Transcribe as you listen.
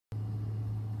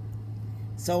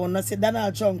So when I see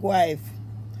Donald Trump wife,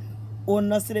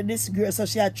 when I see the disgrace, so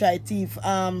she had tried thief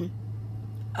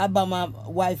Obama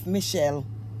wife Michelle.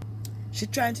 She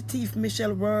trying to thief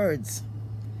Michelle words.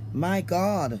 My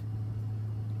God.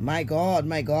 My God,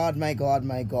 my God, my God,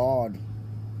 my God.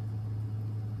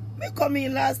 Me come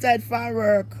in last night for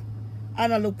work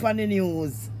and I look on the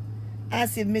news. I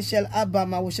see Michelle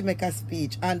Obama we should make a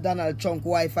speech and Donald Trump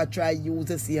wife I try use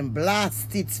the same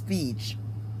blasted speech.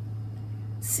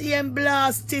 Same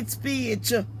blasted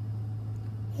speech.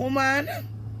 Woman,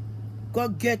 go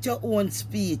get your own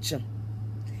speech.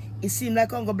 It seems like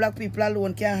Congo black people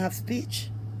alone can't have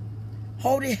speech.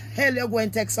 How the hell you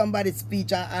going to take somebody's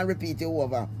speech and repeat it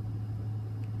over?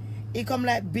 It come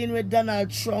like being with Donald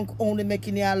Trump only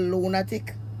making you a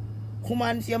lunatic.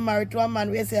 Woman, you're married to a man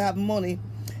where you say you have money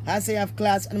and say you have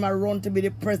class and I run to be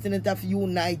the president of the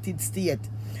United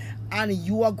States. And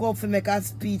you are going to make a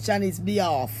speech on his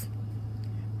behalf.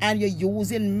 And you're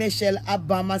using Michelle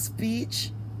Obama's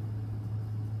speech?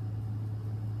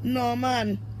 No,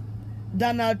 man.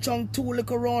 Donald Trump too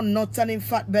little round nuts and his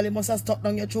fat belly must have stuck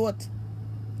down your throat.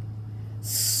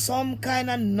 Some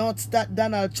kind of nuts that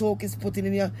Donald Trump is putting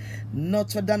in your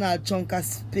nuts for Donald Trump can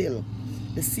spill.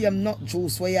 The same nut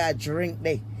juice where you drink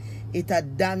there. It'll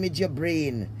damage your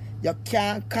brain. You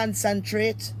can't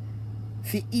concentrate.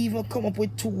 If you even come up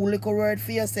with two little words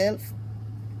for yourself.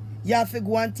 You have to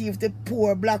go and thief the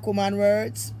poor black woman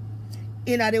words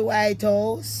in the White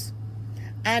House.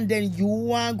 And then you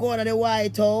want to go to the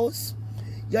White House.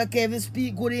 You can't even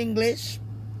speak good English.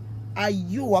 And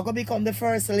you are going to become the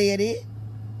first lady.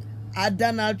 And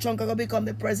Donald Trump are going to become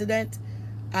the president.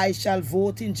 I shall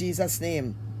vote in Jesus'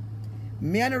 name.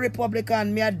 Me and a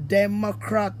Republican, me a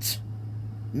Democrat.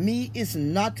 Me is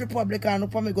not Republican.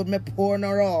 Up me good, me poor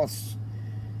no Ross.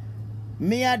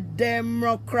 Me a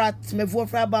Democrat. Me vote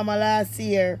for Obama last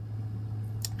year.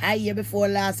 A year before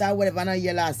last, or whatever, not a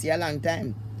year last year, a long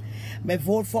time. Me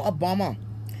vote for Obama.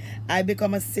 I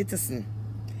become a citizen.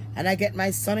 And I get my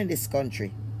son in this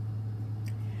country.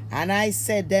 And I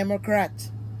said Democrat.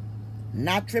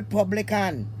 Not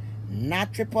Republican.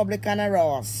 Not Republican or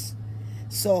Ross.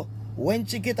 So, when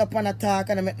she get up on a talk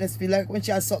and I make this feel like when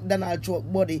she has sucked Donald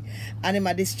Trump body and him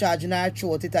a discharge in her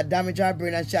throat, it'll damage her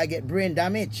brain and she'll get brain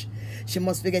damage. She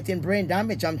must be getting brain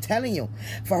damage, I'm telling you.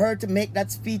 For her to make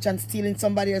that speech and stealing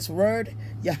somebody else's word,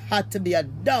 you had to be a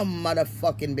dumb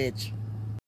motherfucking bitch.